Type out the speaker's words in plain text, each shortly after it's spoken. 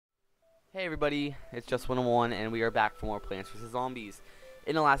Hey everybody, it's just 101 and we are back for more Plants vs. Zombies.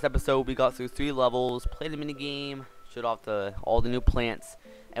 In the last episode, we got through 3 levels, played a minigame, showed off all the new plants,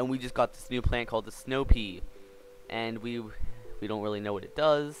 and we just got this new plant called the snow pea. And we don't really know what it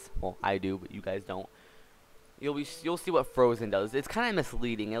does. Well, I do, but you guys don't. You'll see what frozen does. It's kind of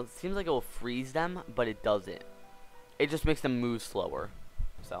misleading. It seems like it will freeze them, but it doesn't. It just makes them move slower.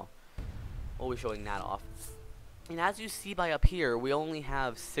 So, we'll be showing that off. And as you see by up here, we only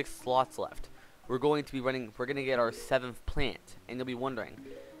have 6 slots left. We're going to get our 7th plant, and you'll be wondering,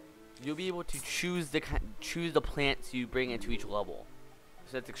 you'll be able to choose the plants you bring into each level.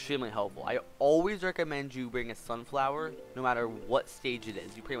 So that's extremely helpful. I always recommend you bring a sunflower, no matter what stage it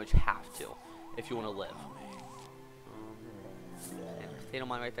is. You pretty much have to, if you want to live. Potato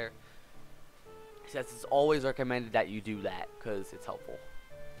mine right there. So it's always recommended that you do that, because it's helpful.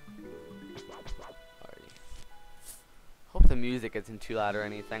 Hope the music isn't too loud or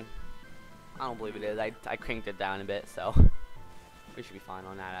anything. I don't believe it is. I cranked it down a bit, so we should be fine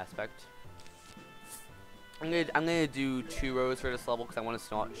on that aspect. I'm gonna do 2 rows for this level because I want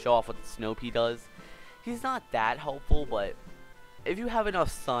to show off what the snow pea does. He's not that helpful, but if you have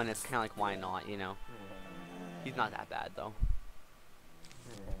enough sun, it's kind of like, why not, you know? He's not that bad though.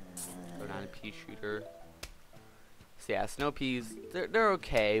 Throw down a pea shooter. So yeah, snow peas, they're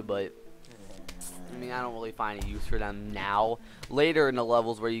okay, but I mean, I don't really find a use for them now. Later in the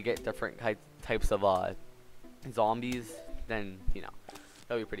levels where you get different types of zombies, then, you know,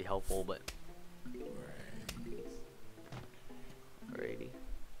 that would be pretty helpful, but alrighty.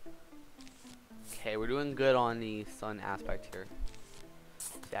 Okay, we're doing good on the sun aspect here.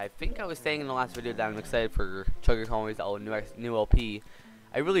 Yeah, I think I was saying in the last video that I'm excited for Chugger Conway's new LP.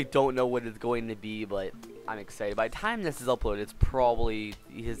 I really don't know what it's going to be, but I'm excited. By the time this is uploaded, it's probably,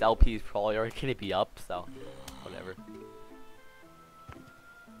 his LP is probably already going to be up, so whatever.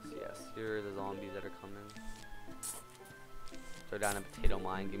 So yes, here are the zombies that are coming. Throw down a potato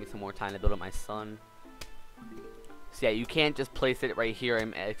mine, give me some more time to build up my sun. So yeah, you can't just place it right here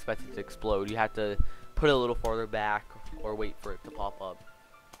and expect it to explode. You have to put it a little farther back or wait for it to pop up.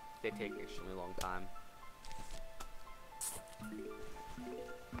 They take an extremely long time.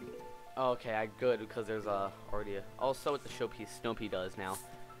 Okay, good, because there's already also what the snow pea does now.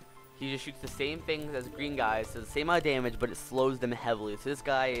 He just shoots the same thing as green guys, does the same amount of damage, but it slows them heavily. So this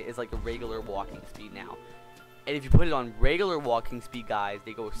guy is like a regular walking speed now. And if you put it on regular walking speed guys,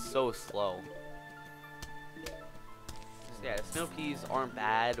 they go so slow. So yeah, the snow peas aren't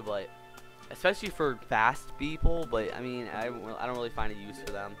bad, but especially for fast people. But I mean, I don't really find a use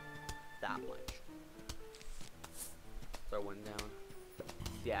for them that much. Throw one down.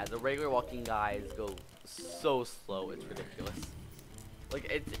 Yeah, the regular walking guys go so slow, it's ridiculous. Like,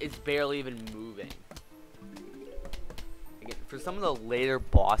 it's barely even moving. Again, for some of the later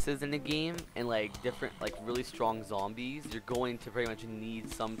bosses in the game, and like different, like really strong zombies, you're going to pretty much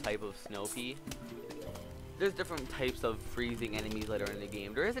need some type of snow pea. There's different types of freezing enemies later in the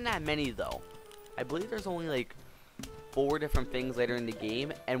game. There isn't that many though. I believe there's only like 4 different things later in the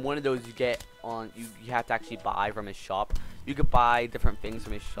game, and one of those you get on, you have to actually buy from his shop. You could buy different things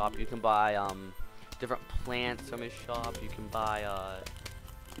from his shop. You can buy different plants from his shop. You can buy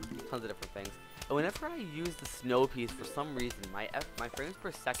tons of different things. And whenever I use the snow peas, for some reason, my frames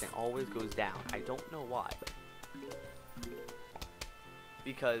per second always goes down. I don't know why.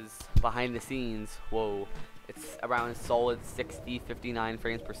 Because behind the scenes, whoa, it's around solid 60, 59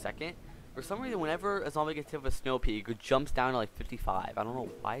 frames per second. For some reason, whenever a zombie gets hit with a snow pea, it jumps down to like 55. I don't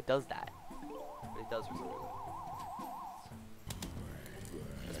know why it does that. But it does for some reason.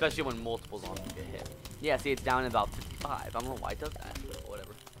 Especially when multiple zombies get hit. Yeah, see, it's down at about 55. I don't know why it does that, but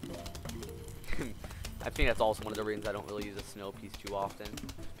whatever. I think that's also one of the reasons I don't really use the snow peas too often,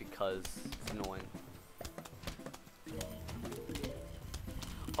 because it's annoying.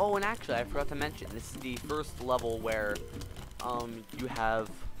 Oh, and actually, I forgot to mention, this is the first level where you have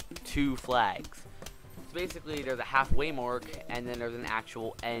 2 flags. So basically, there's a halfway mark, and then there's an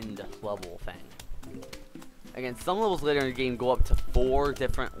actual end level thing. Again, some levels later in the game go up to 4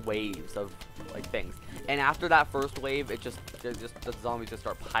 different waves of like things, and after that first wave, the zombies just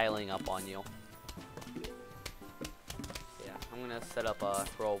start piling up on you. Yeah, I'm gonna set up a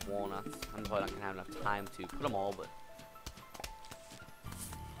row of walnuts. I'm probably not gonna have enough time to put them all, but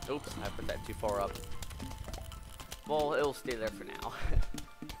oops, I put that too far up. Well, it'll stay there for now.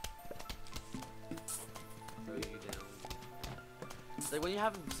 Throw you down. It's like when you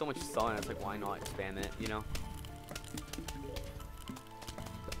have so much sun, it's like, why not expand it, you know?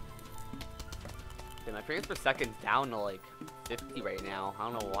 Yeah, my frames per second's down to like 50 right now. I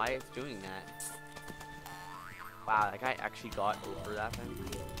don't know why it's doing that. Wow, that guy actually got over that thing.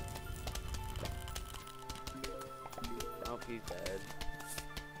 Nope, he's dead.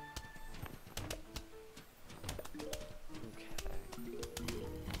 Okay.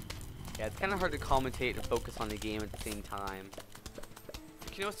 Yeah, it's kind of hard to commentate and focus on the game at the same time.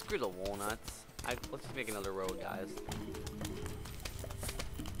 You know, screw the walnuts. Let's just make another road, guys.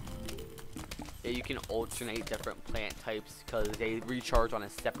 Yeah, you can alternate different plant types because they recharge on a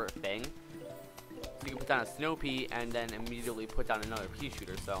separate thing. So you can put down a snow pea and then immediately put down another pea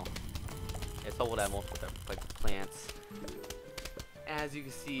shooter. So it's all that multiple different types of plants. As you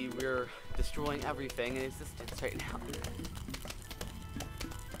can see, we're destroying everything in existence right now.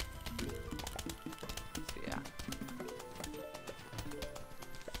 So yeah,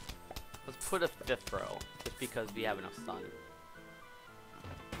 let's put a 5th row just because we have enough sun.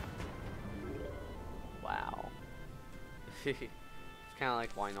 Wow. It's kind of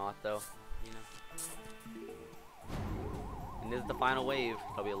like, why not though, you know? And this is the final wave.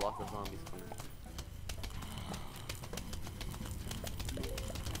 There'll be a lot of zombies coming.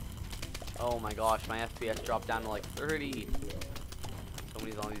 Oh my gosh, my FPS dropped down to like 30. So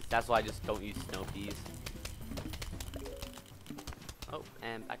many zombies. That's why I just don't use snow peas. Oh,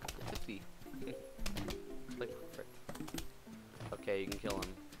 and back up to 50. Like perfect. Okay, you can kill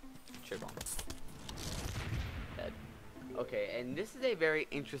him. Cherry bomb. Dead. Okay, and this is a very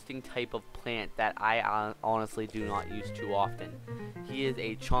interesting type of plant that I honestly do not use too often. He is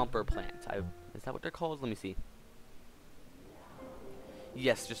a chomper plant. Is that what they're called? Let me see.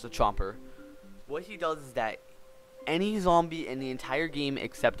 Yes, just a chomper. What he does is that any zombie in the entire game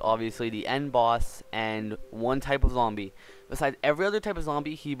except obviously the end boss and one type of zombie, besides every other type of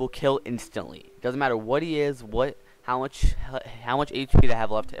zombie, he will kill instantly. Doesn't matter what he is, how much HP they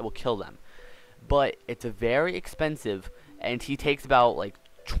have left, it will kill them. But it's very expensive, and he takes about like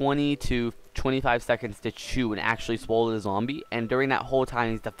 20 to 25 seconds to chew and actually swallow the zombie, and during that whole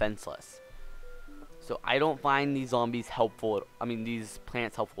time he's defenseless. So I don't find these zombies helpful. These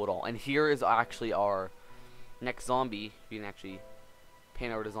plants helpful at all. And here is actually our next zombie. You can actually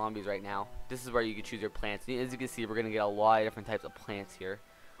pan over to zombies right now. This is where you can choose your plants. And as you can see, we're gonna get a lot of different types of plants here.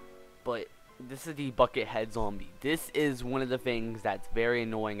 But this is the bucket head zombie. This is one of the things that's very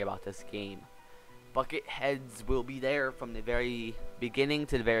annoying about this game. Bucket heads will be there from the very beginning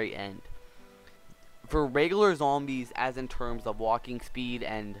to the very end. For regular zombies, as in terms of walking speed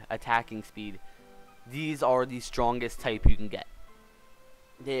and attacking speed, these are the strongest type you can get.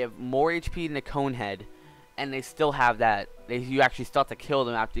 They have more HP than a cone head, and they still have that. You actually still have to kill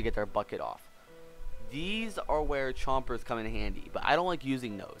them after you get their bucket off. These are where chompers come in handy, but I don't like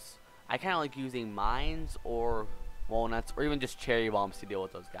using those. I kind of like using mines or walnuts or even just cherry bombs to deal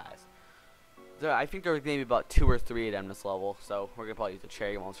with those guys. I think there's maybe about 2 or 3 of them this level, so we're gonna probably use the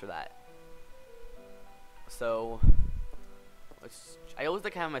cherry bombs for that. So I always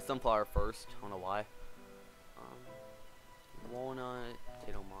like having my sunflower first. I don't know why. Walnut,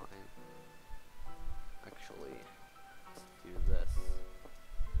 potato mine. Actually, let's do this.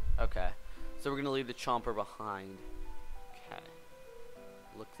 Okay, so we're gonna leave the chomper behind. Okay,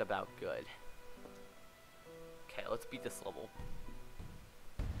 looks about good. Okay, let's beat this level.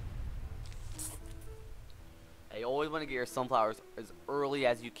 You always want to get your sunflowers as early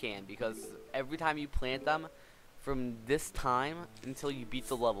as you can, because every time you plant them, from this time until you beat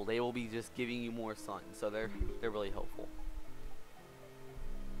the level, they will be just giving you more sun. So they're really helpful.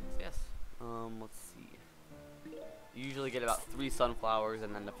 So yes. Let's see. You usually get about 3 sunflowers,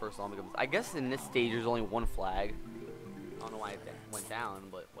 and then the first zombie comes. I guess in this stage there's only 1 flag. I don't know why it went down,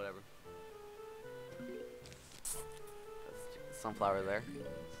 but whatever. Let's stick the sunflower there.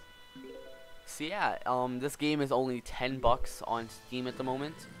 So yeah, this game is only $10 on Steam at the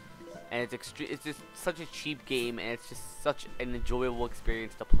moment, and it's just such a cheap game, and it's just such an enjoyable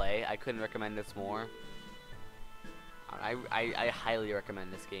experience to play. I couldn't recommend this more. I highly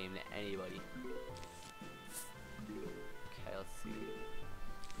recommend this game to anybody. Okay, let's see.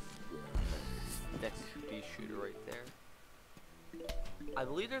 Next pea shooter right there. I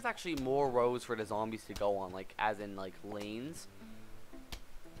believe there's actually more rows for the zombies to go on, like as in like lanes.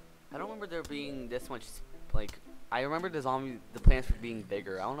 I don't remember there being this much, like, I remember the plants being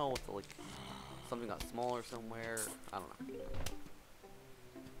bigger. I don't know what like, something got smaller somewhere. I don't know.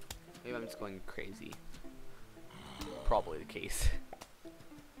 Maybe I'm just going crazy. Probably the case.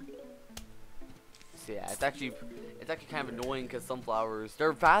 So yeah, it's actually kind of annoying because sunflowers,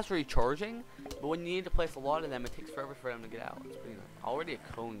 they're fast recharging, but when you need to place a lot of them, it takes forever for them to get out. It's pretty nice. Already a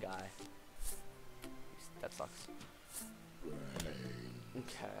cone guy. That sucks.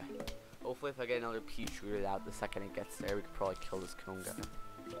 Okay. Hopefully if I get another pea shooter out the second it gets there, we could probably kill this cone guy.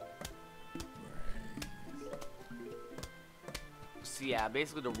 So So yeah,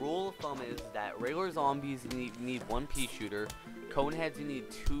 basically the rule of thumb is that regular zombies you need 1 pea shooter, cone heads you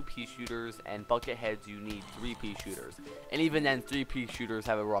need 2 pea shooters, and bucket heads you need 3 pea shooters. And even then, 3 pea shooters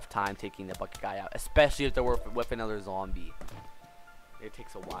have a rough time taking the bucket guy out, especially if they're with another zombie. It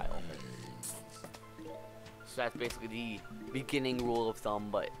takes a while. So that's basically the beginning rule of thumb,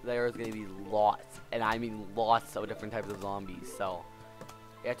 but there's going to be lots, and I mean lots of different types of zombies, so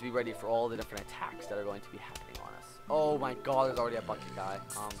you have to be ready for all the different attacks that are going to be happening on us. Oh my god, there's already a bucket guy.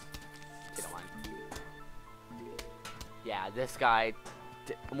 You don't mind. Yeah, this guy,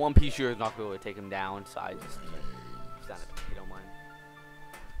 1 pea shooter is not going to take him down, so I just stand a potato mine.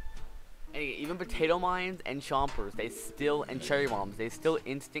 And even potato mines and chompers, and cherry bombs, they still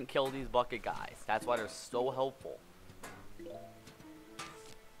instant kill these bucket guys. That's why they're so helpful.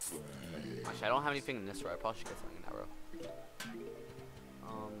 Actually, I don't have anything in this row. I probably should get something in that row.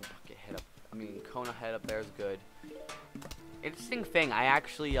 Bucket head up. I mean, Kona head up there is good. Interesting thing, I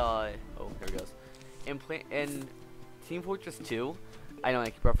actually, oh, here it goes. In Team Fortress 2, I know I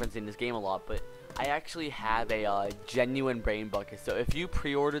keep referencing this game a lot, but I actually have a genuine brain bucket. So if you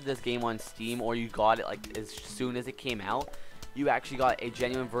pre-ordered this game on Steam or you got it like as soon as it came out, you actually got a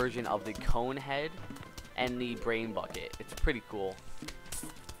genuine version of the cone head and the brain bucket. It's pretty cool.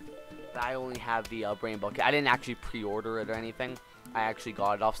 But I only have the brain bucket. I didn't actually pre-order it or anything. I actually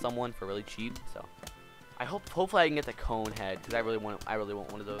got it off someone for really cheap. So I hopefully I can get the cone head because I really want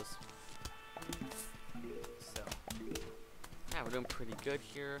one of those. So yeah, we're doing pretty good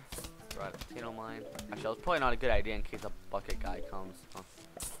here. Throw out a potato mine. Actually, that was probably not a good idea in case a bucket guy comes. Huh?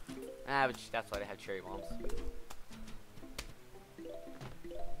 But that's why they have cherry bombs.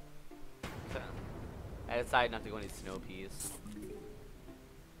 So, I decided not to go any snow peas.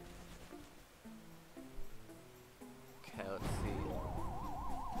 Okay, let's see.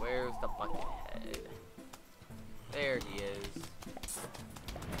 Where's the bucket head? There he is.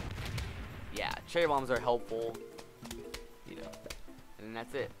 Yeah, cherry bombs are helpful. You know, and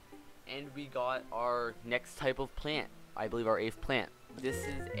that's it. And we got our next type of plant. I believe our 8th plant. This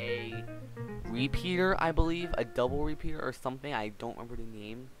is a repeater, I believe. A double repeater or something. I don't remember the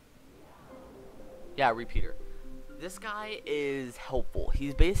name. Yeah, repeater. This guy is helpful.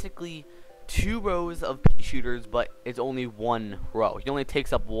 He's basically 2 rows of pea shooters, but it's only 1 row. He only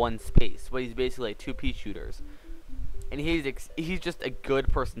takes up 1 space. But he's basically like 2 pea shooters. And he's just a good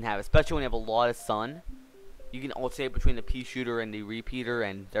person to have, especially when you have a lot of sun. You can alternate between the pea shooter and the repeater,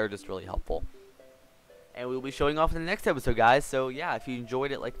 and they're just really helpful. And we'll be showing off in the next episode, guys. So yeah, if you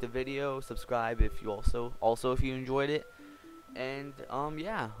enjoyed it, like the video, subscribe if you also if you enjoyed it. And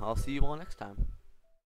yeah, I'll see you all next time.